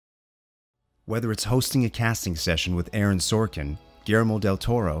Whether it's hosting a casting session with Aaron Sorkin, Guillermo del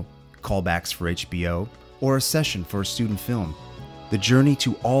Toro, callbacks for HBO, or a session for a student film, the journey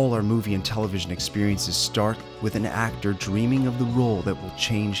to all our movie and television experiences start with an actor dreaming of the role that will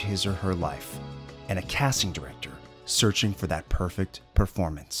change his or her life, and a casting director searching for that perfect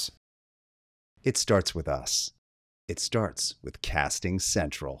performance. It starts with us. It starts with Casting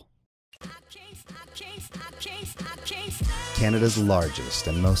Central. Canada's largest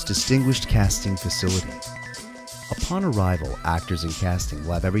and most distinguished casting facility. Upon arrival, actors in casting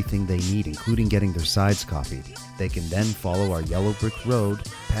will have everything they need, including getting their sides copied. They can then follow our yellow brick road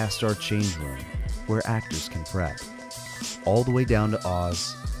past our change room, where actors can prep, all the way down to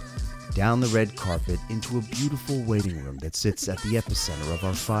Oz, down the red carpet into a beautiful waiting room that sits at the epicenter of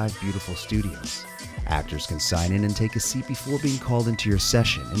our 5 beautiful studios. Actors can sign in and take a seat before being called into your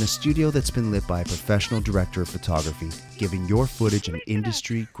session in a studio that's been lit by a professional director of photography, giving your footage an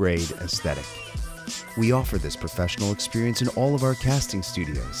industry-grade aesthetic. We offer this professional experience in all of our casting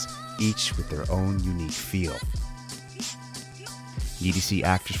studios, each with their own unique feel. Need to see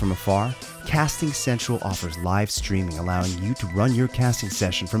actors from afar? Casting Central offers live streaming, allowing you to run your casting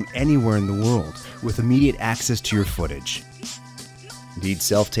session from anywhere in the world with immediate access to your footage. Need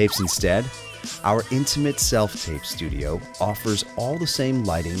self-tapes instead? Our intimate self-tape studio offers all the same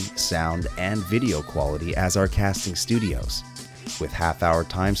lighting, sound, and video quality as our casting studios. With half-hour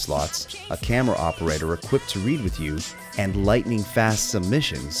time slots, a camera operator equipped to read with you, and lightning-fast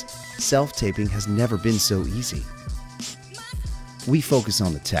submissions, self-taping has never been so easy. We focus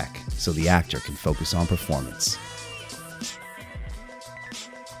on the tech, so the actor can focus on performance.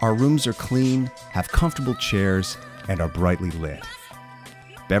 Our rooms are clean, have comfortable chairs, and are brightly lit.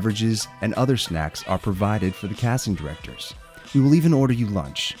 Beverages and other snacks are provided for the casting directors. We will even order you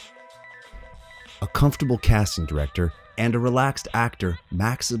lunch. A comfortable casting director and a relaxed actor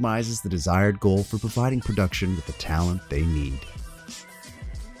maximizes the desired goal for providing production with the talent they need.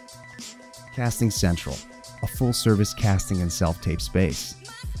 Casting Central, a full-service casting and self-tape space.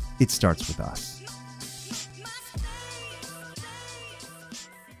 It starts with us.